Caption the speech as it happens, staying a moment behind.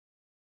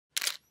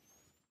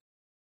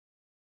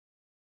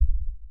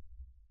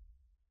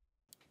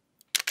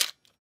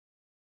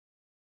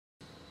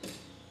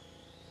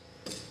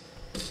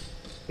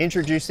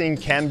Introducing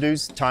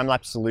CamDo's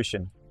time-lapse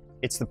solution.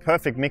 It's the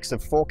perfect mix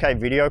of 4K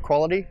video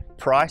quality,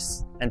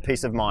 price, and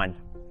peace of mind.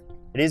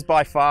 It is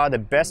by far the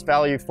best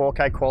value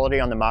 4K quality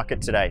on the market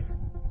today.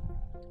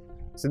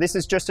 So this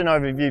is just an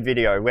overview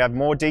video. We have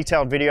more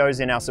detailed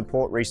videos in our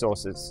support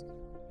resources.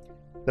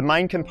 The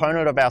main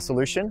component of our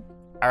solution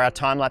are our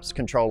time-lapse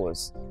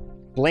controllers.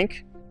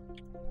 Blink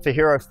for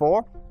Hero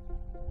 4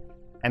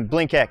 and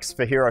BlinkX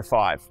for Hero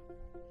 5.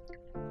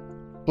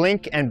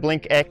 Blink and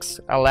BlinkX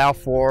allow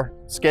for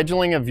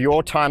scheduling of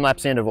your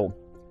time-lapse interval.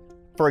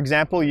 For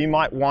example, you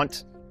might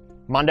want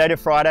Monday to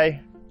Friday,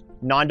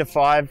 9 to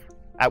 5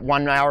 at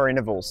 1 hour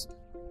intervals.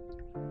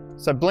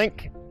 So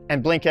Blink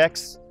and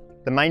BlinkX,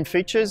 the main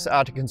features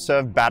are to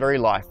conserve battery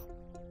life.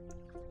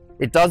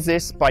 It does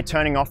this by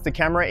turning off the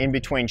camera in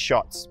between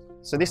shots.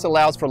 So this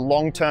allows for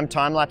long-term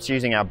time-lapse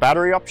using our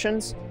battery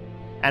options,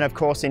 and of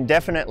course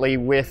indefinitely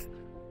with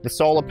the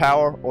solar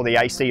power or the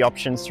AC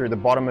options through the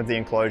bottom of the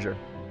enclosure.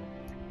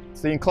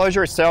 So the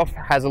enclosure itself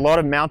has a lot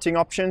of mounting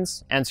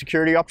options and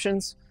security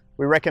options.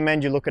 We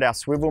recommend you look at our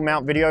swivel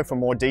mount video for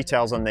more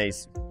details on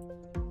these.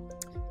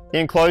 The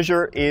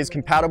enclosure is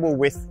compatible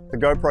with the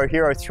GoPro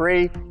Hero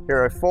 3,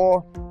 Hero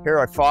 4,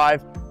 Hero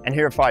 5, and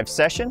Hero 5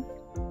 Session.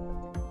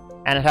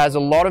 And it has a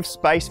lot of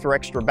space for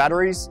extra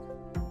batteries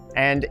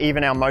and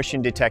even our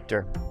motion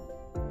detector.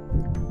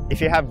 If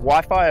you have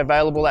Wi-Fi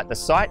available at the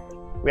site,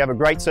 we have a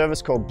great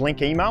service called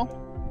Blink Email,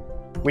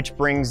 which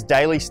brings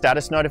daily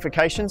status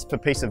notifications for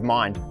peace of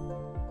mind.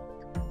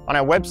 On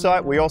our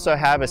website, we also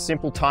have a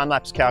simple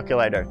time-lapse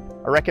calculator.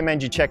 I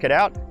recommend you check it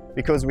out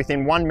because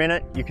within 1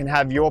 minute, you can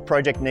have your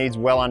project needs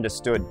well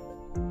understood.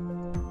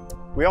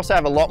 We also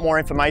have a lot more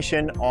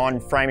information on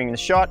framing the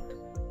shot,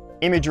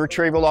 image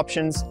retrieval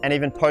options, and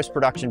even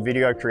post-production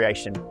video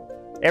creation.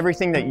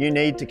 Everything that you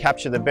need to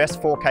capture the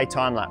best 4K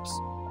time-lapse.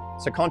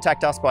 So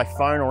contact us by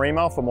phone or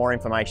email for more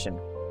information.